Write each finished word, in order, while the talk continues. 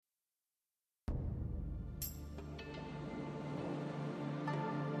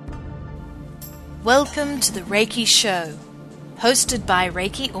Welcome to the Reiki Show, hosted by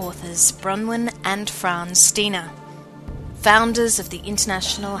Reiki authors Bronwyn and Franz Steiner, founders of the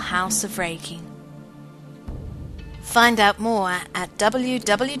International House of Reiki. Find out more at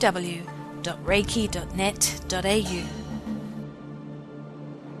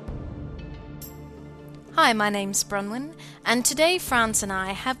www.reiki.net.au. Hi, my name's Bronwyn, and today Franz and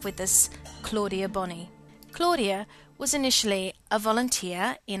I have with us Claudia Bonney. Claudia was initially a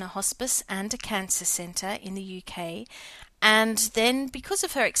volunteer in a hospice and a cancer centre in the UK, and then, because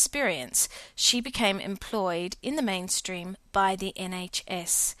of her experience, she became employed in the mainstream by the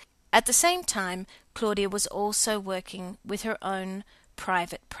NHS. At the same time, Claudia was also working with her own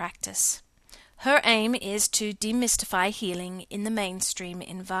private practice. Her aim is to demystify healing in the mainstream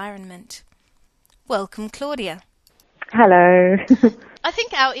environment. Welcome, Claudia. Hello. I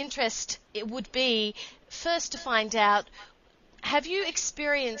think our interest would be first to find out, have you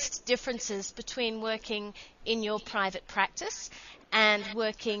experienced differences between working in your private practice and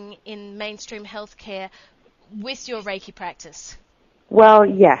working in mainstream healthcare with your Reiki practice? Well,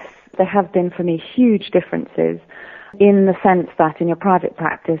 yes, there have been for me huge differences in the sense that in your private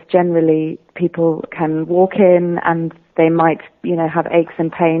practice, generally people can walk in and they might, have aches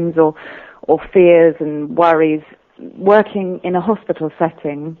and pains or fears and worries. Working in a hospital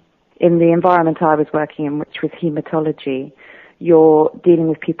setting, in the environment I was working in, which was haematology, you're dealing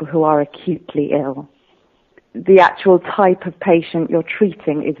with people who are acutely ill. The actual type of patient you're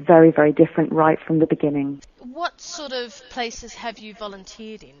treating is very, very different right from the beginning. What sort of places have you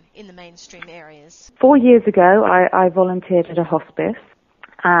volunteered in the mainstream areas? 4 years ago, I volunteered at a hospice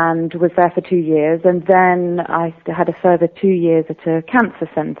and was there for 2 years, and then I had a further 2 years at a cancer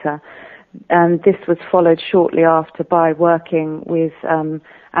centre. And this was followed shortly after by working with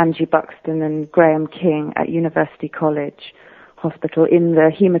Angie Buxton and Graham King at University College Hospital in the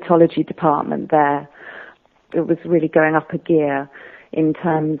haematology department there. It was really going up a gear in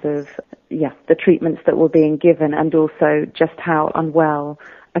terms of, the treatments that were being given and also just how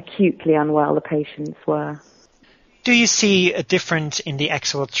acutely unwell the patients were. Do you see a difference in the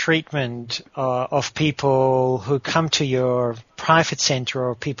actual treatment of people who come to your private centre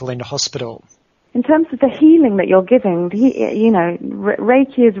or people in the hospital? In terms of the healing that you're giving,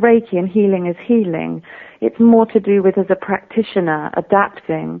 Reiki is Reiki and healing is healing. It's more to do with, as a practitioner,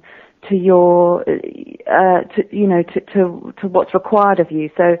 adapting to your, to what's required of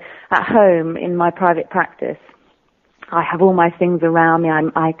you. So at home, in my private practice, I have all my things around me.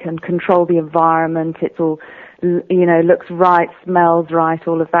 I can control the environment. It's all, looks right, smells right,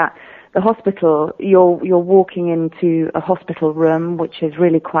 all of that. The hospital, you're walking into a hospital room, which is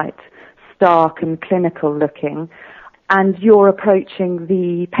really quite stark and clinical looking, and you're approaching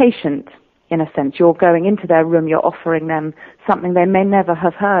the patient, in a sense. You're going into their room, you're offering them something they may never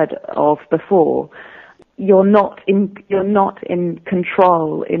have heard of before. You're not in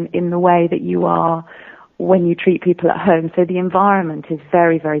control in the way that you are when you treat people at home. So the environment is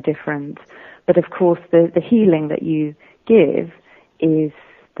very, very different. But of course, the healing that you give is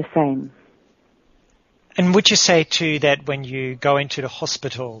the same. And would you say too that when you go into the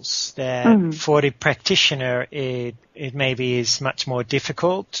hospitals, that for the practitioner, it maybe is much more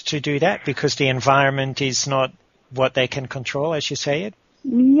difficult to do that because the environment is not what they can control, as you say it?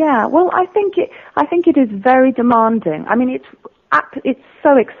 Yeah, well, I think it is very demanding. I mean, it's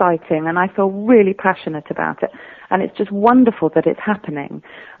so exciting, and I feel really passionate about it, and it's just wonderful that it's happening.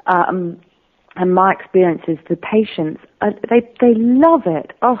 And my experience is the patients, they love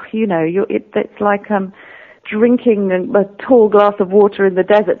it. Oh, it's like drinking a tall glass of water in the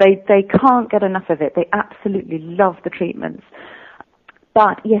desert. They can't get enough of it. They absolutely love the treatments.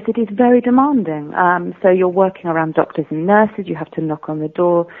 But yes, it is very demanding. So you're working around doctors and nurses. You have to knock on the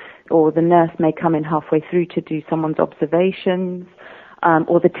door, or the nurse may come in halfway through to do someone's observations,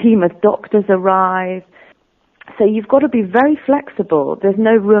 or the team of doctors arrive. So you've got to be very flexible. There's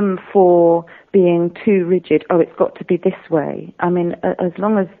no room for being too rigid. Oh, it's got to be this way. I mean, as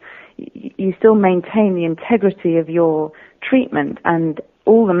long as you still maintain the integrity of your treatment, and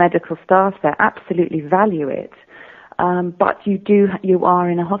all the medical staff there absolutely value it. But you are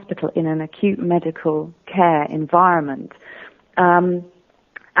in a hospital, in an acute medical care environment. And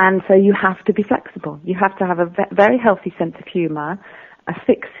so you have to be flexible. You have to have a very healthy sense of humour, a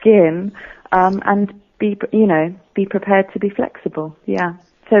thick skin, and be prepared to be flexible. Yeah.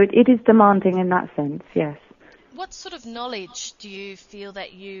 So it is demanding in that sense, yes. What sort of knowledge do you feel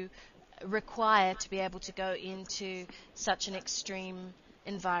that you require to be able to go into such an extreme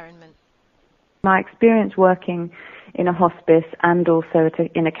environment? My experience working in a hospice and also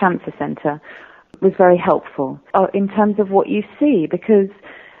in a cancer centre was very helpful in terms of what you see, because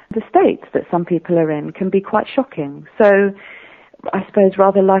the states that some people are in can be quite shocking. So I suppose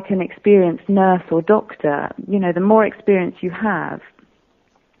rather like an experienced nurse or doctor, the more experience you have,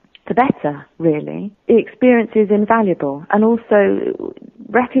 the better, really. The experience is invaluable, and also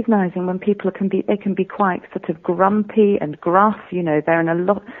recognizing when people can be quite sort of grumpy and gruff.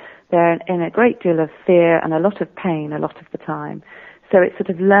 They're in a great deal of fear and a lot of pain a lot of the time. So it's sort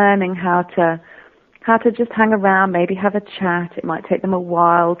of learning how to just hang around, maybe have a chat. It might take them a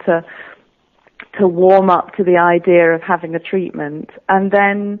while to warm up to the idea of having a treatment, and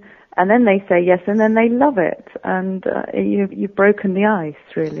then they say yes, and then they love it, and you've broken the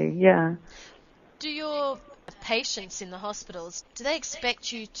ice, really. Yeah. Do your patients in the hospitals, do they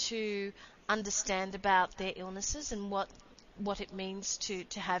expect you to understand about their illnesses and what it means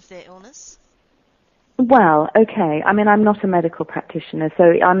to have their illness? Well, okay. I mean, I'm not a medical practitioner, so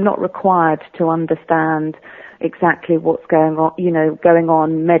I'm not required to understand exactly what's going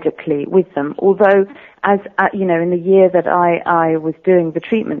on medically with them. Although, in the year that I was doing the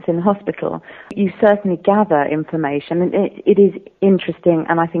treatments in the hospital, you certainly gather information, and it is interesting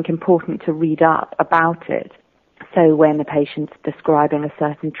and I think important to read up about it. So when the patient's describing a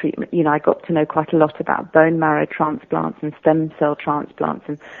certain treatment, I got to know quite a lot about bone marrow transplants and stem cell transplants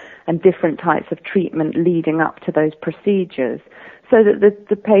and different types of treatment leading up to those procedures, so that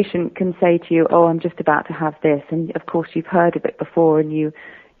the patient can say to you, oh, I'm just about to have this, and of course you've heard of it before, and you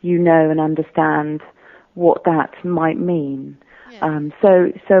know and understand what that might mean. Yeah.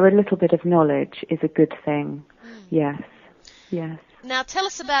 So a little bit of knowledge is a good thing. Yes. Now tell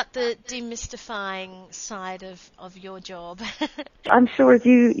us about the demystifying side of your job. I'm sure as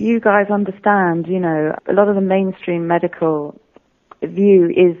you guys understand, a lot of the mainstream medical view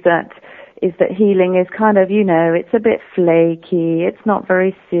is that healing is kind of, it's a bit flaky, it's not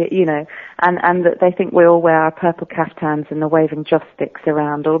very, and that they think we all wear our purple caftans and the waving joss sticks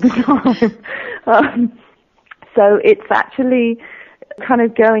around all the time. So it's actually kind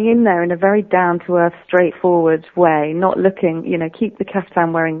of going in there in a very down-to-earth, straightforward way, not looking, keep the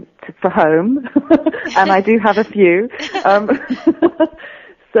caftan wearing for home, and I do have a few.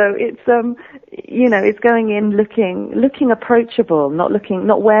 So it's it's going in looking approachable,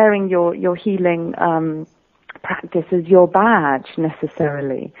 not wearing your healing practice as your badge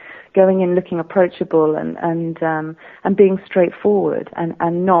necessarily. Going in looking approachable and being straightforward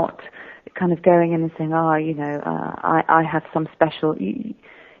and not kind of going in and saying, I have some special. You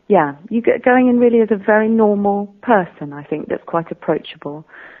get going in really as a very normal person. I think that's quite approachable.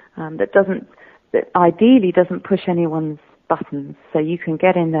 That ideally doesn't push anyone's buttons, so you can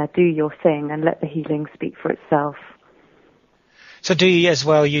get in there, do your thing, and let the healing speak for itself. So do you as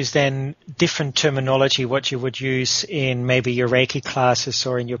well use then different terminology, what you would use in maybe your Reiki classes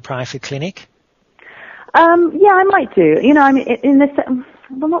or in your private clinic? Yeah, I might do. I mean,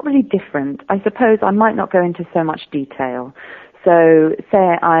 well, not really different. I suppose I might not go into so much detail. So,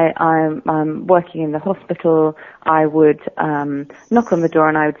 say I'm working in the hospital, I would knock on the door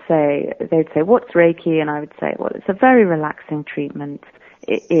and they'd say, what's Reiki? And I would say, well, it's a very relaxing treatment.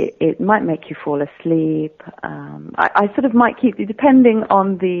 It might make you fall asleep. I sort of might keep, depending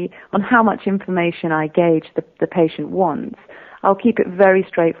on how much information I gauge the patient wants, I'll keep it very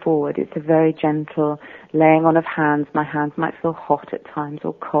straightforward. It's a very gentle laying on of hands. My hands might feel hot at times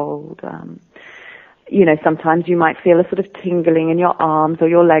or cold. Sometimes you might feel a sort of tingling in your arms or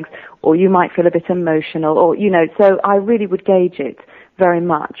your legs, or you might feel a bit emotional, or, so I really would gauge it very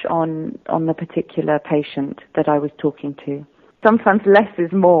much on the particular patient that I was talking to. Sometimes less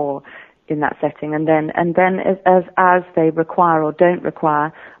is more in that setting, and then as they require or don't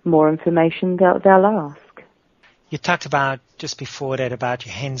require more information, they'll ask. You talked about, just before that, about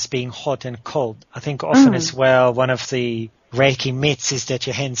your hands being hot and cold. I think often as well, one of the Reiki myths is that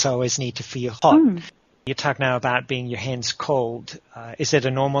your hands always need to feel hot. You talk now about being your hands cold. Is that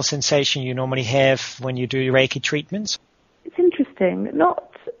a normal sensation you normally have when you do Reiki treatments? It's interesting. Not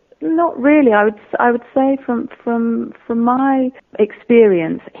really. I would say from my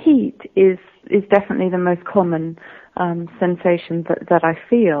experience, heat is definitely the most common sensation that I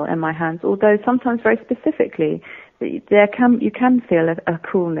feel in my hands. Although sometimes very specifically, you can feel a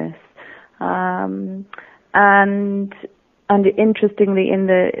coolness. And interestingly, in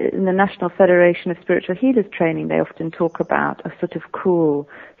the National Federation of Spiritual Healers training, they often talk about a sort of cool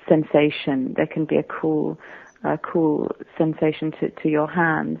sensation. There can be a cool sensation to your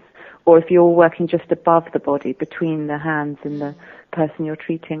hands, or if you're working just above the body, between the hands and the person you're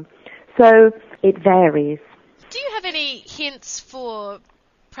treating. So it varies. Do you have any hints for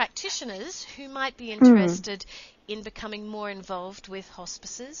practitioners who might be interested in becoming more involved with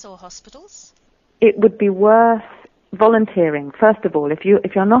hospices or hospitals? It would be worth volunteering. First of all, if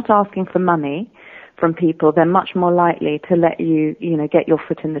you're not asking for money from people, they're much more likely to let you, get your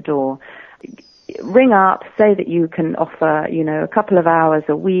foot in the door. Ring up, say that you can offer, a couple of hours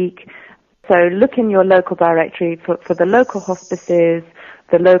a week. So look in your local directory for the local hospices,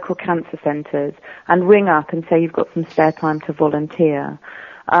 the local cancer centres, and ring up and say you've got some spare time to volunteer.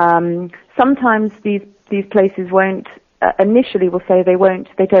 Sometimes these places won't, initially will say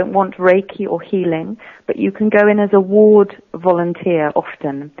they don't want Reiki or healing, but you can go in as a ward volunteer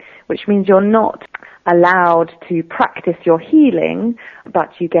often, which means you're not allowed to practice your healing, but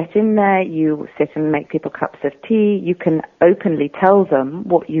you get in there, you sit and make people cups of tea, you can openly tell them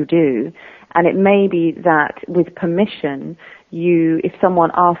what you do, and it may be that with permission, if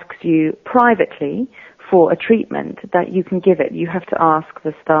someone asks you privately for a treatment, that you can give it. You have to ask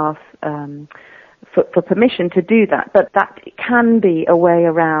the staff for permission to do that, but that can be a way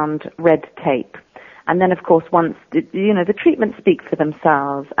around red tape. And then, of course, once the treatments speak for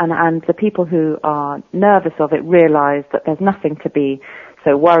themselves, and the people who are nervous of it realize that there's nothing to be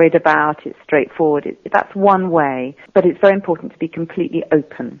so worried about. It's straightforward. That's one way, but it's very important to be completely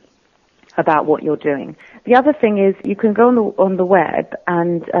open about what you're doing. The other thing is you can go on the web,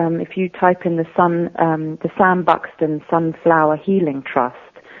 and if you type in the Sam Buxton Sunflower Healing Trust,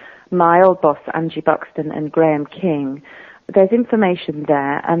 my old boss Angie Buxton and Graham King, there's information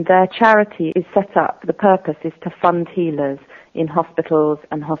there, and their charity is set up. The purpose is to fund healers in hospitals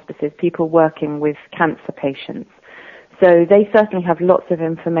and hospices, people working with cancer patients. So they certainly have lots of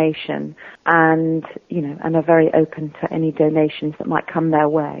information, and are very open to any donations that might come their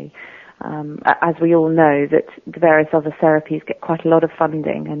way. As we all know, that the various other therapies get quite a lot of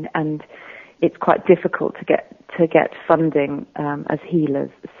funding, and it's quite difficult to get funding as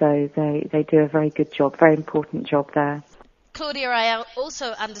healers. So they do a very good job, very important job there. Claudia, I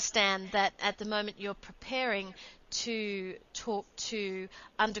also understand that at the moment you're preparing to talk to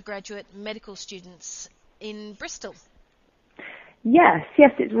undergraduate medical students in Bristol. Yes,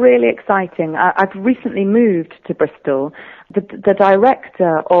 it's really exciting. I've recently moved to Bristol. The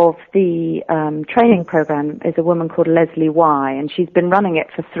director of the training program is a woman called Leslie Y, and she's been running it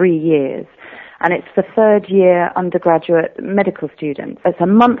for 3 years. And it's for third-year undergraduate medical students. It's a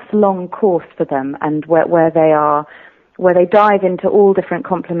month-long course for them, and where they dive into all different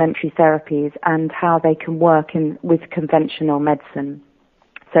complementary therapies and how they can work with conventional medicine,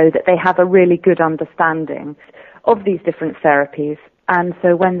 so that they have a really good understanding of these different therapies. And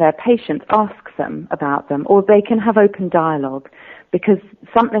so when their patient asks them about them, or they can have open dialogue, because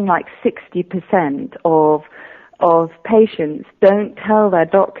something like 60% of patients don't tell their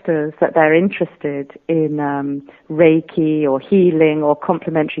doctors that they're interested in Reiki or healing or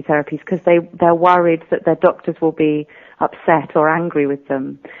complementary therapies, because they're worried that their doctors will be upset or angry with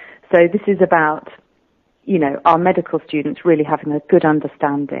them. So this is about our medical students really having a good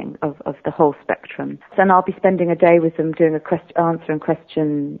understanding of the whole spectrum. And I'll be spending a day with them doing answer and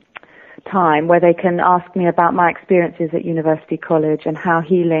question time, where they can ask me about my experiences at University College and how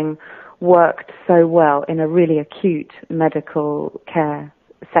healing worked so well in a really acute medical care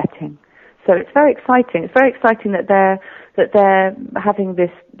setting. So it's very exciting. It's very exciting that they're having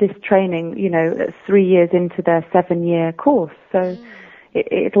this training, 3 years into their 7-year course. So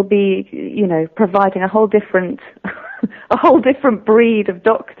it'll be, providing a whole different breed of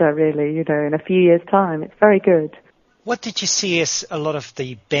doctor, really, in a few years' time. It's very good. What did you see as a lot of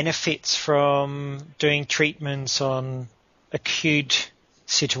the benefits from doing treatments on acute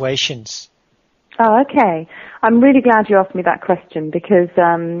situations? Oh, okay. I'm really glad you asked me that question, because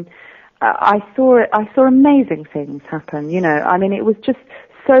I saw amazing things happen. It was just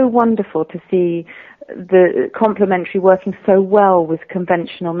so wonderful to see the complementary working so well with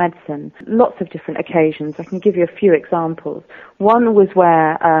conventional medicine. Lots of different occasions. I can give you a few examples. One was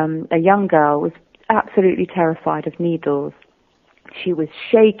where a young girl was absolutely terrified of needles. She was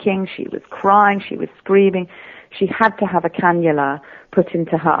shaking, she was crying, she was screaming. She had to have a cannula put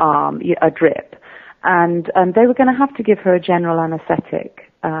into her arm, a drip. And they were going to have to give her a general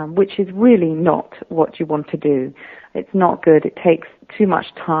anesthetic, which is really not what you want to do. It's not good. It takes too much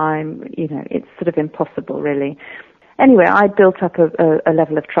time. It's sort of impossible, really. Anyway, I built up a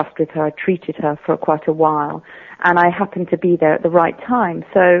level of trust with her. I treated her for quite a while, and I happened to be there at the right time.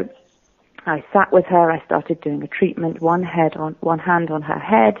 So I sat with her. I started doing a treatment, one hand on her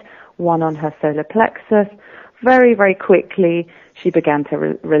head, one on her solar plexus. Very, very quickly, she began to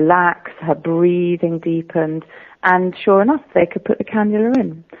relax. Her breathing deepened, and sure enough, they could put the cannula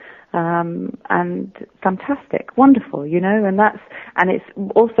in. And fantastic, wonderful, and it's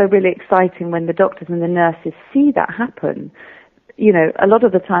also really exciting when the doctors and the nurses see that happen. a lot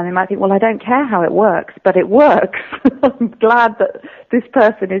of the time they might think, well, I don't care how it works, but it works. I'm glad that this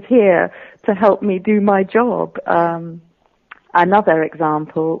person is here to help me do my job. Another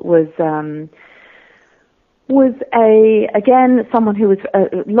example was someone who was,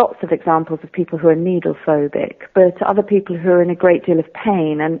 lots of examples of people who are needle phobic, but other people who are in a great deal of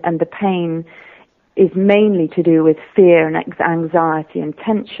pain, and the pain is mainly to do with fear and anxiety and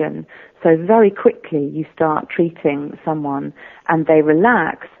tension. So very quickly you start treating someone and they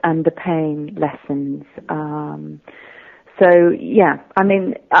relax and the pain lessens. I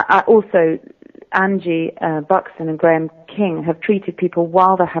also, Angie Buxton and Graham King have treated people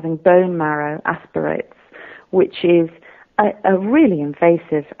while they're having bone marrow aspirates, which is a really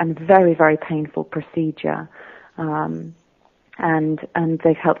invasive and very, very painful procedure. And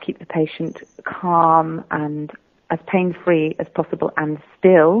they've helped keep the patient calm and as pain-free as possible and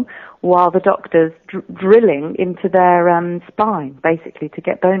still, while the doctor's drilling into their spine, basically, to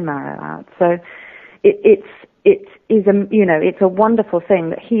get bone marrow out. So it's a wonderful thing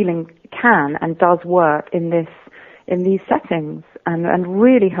that healing can and does work in these settings, and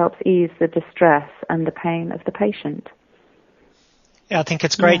really helps ease the distress and the pain of the patient. Yeah, I think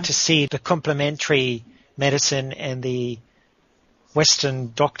it's great to see the complementary medicine and the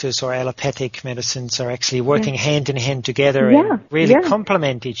Western doctors or allopathic medicines are actually working hand in hand together and really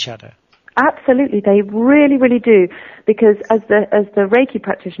complement each other. Absolutely, they really, really do. Because as the Reiki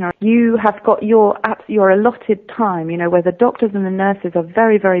practitioner, you have got your allotted time. Where the doctors and the nurses are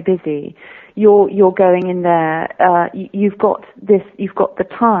very, very busy. You're going in there. You've got the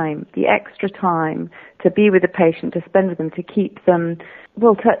time, the extra time to be with the patient, to spend with them, to keep them,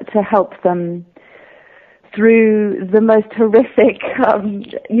 to help them through the most horrific,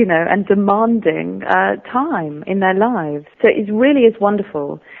 and demanding time in their lives. So it really is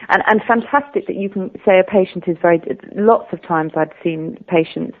wonderful and fantastic that you can say a patient is lots of times I'd seen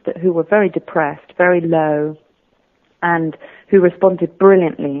patients who were very depressed, very low, and who responded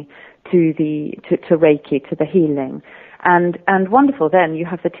brilliantly to Reiki, to the healing. And wonderful, then you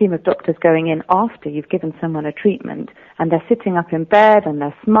have the team of doctors going in after you've given someone a treatment, and they're sitting up in bed and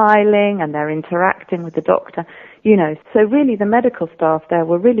they're smiling and they're interacting with the doctor, So really the medical staff there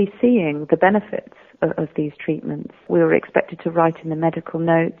were really seeing the benefits of these treatments. We were expected to write in the medical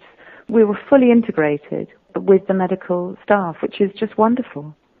notes. We were fully integrated with the medical staff, which is just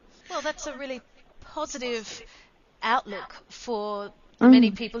wonderful. Well, that's a really positive outlook for many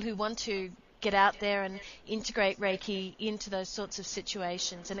people who want to get out there and integrate Reiki into those sorts of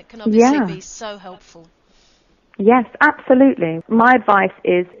situations, and it can obviously be so helpful. Yes, absolutely. My advice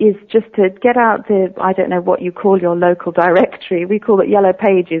is just to get out I don't know what you call your local directory. We call it Yellow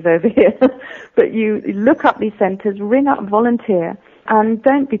Pages over here. But you look up these centres, ring up, volunteer, and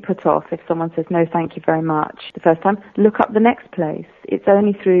don't be put off if someone says, no, thank you very much the first time. Look up the next place. It's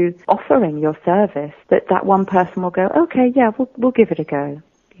only through offering your service that one person will go, okay, yeah, we'll give it a go.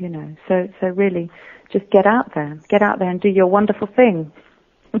 So really just get out there and do your wonderful thing.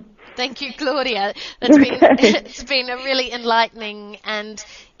 Thank you, Claudia. It's been a really enlightening and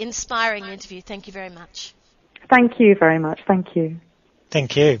inspiring interview. Thank you very much. Thank you very much. Thank you.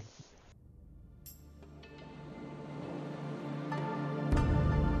 Thank you.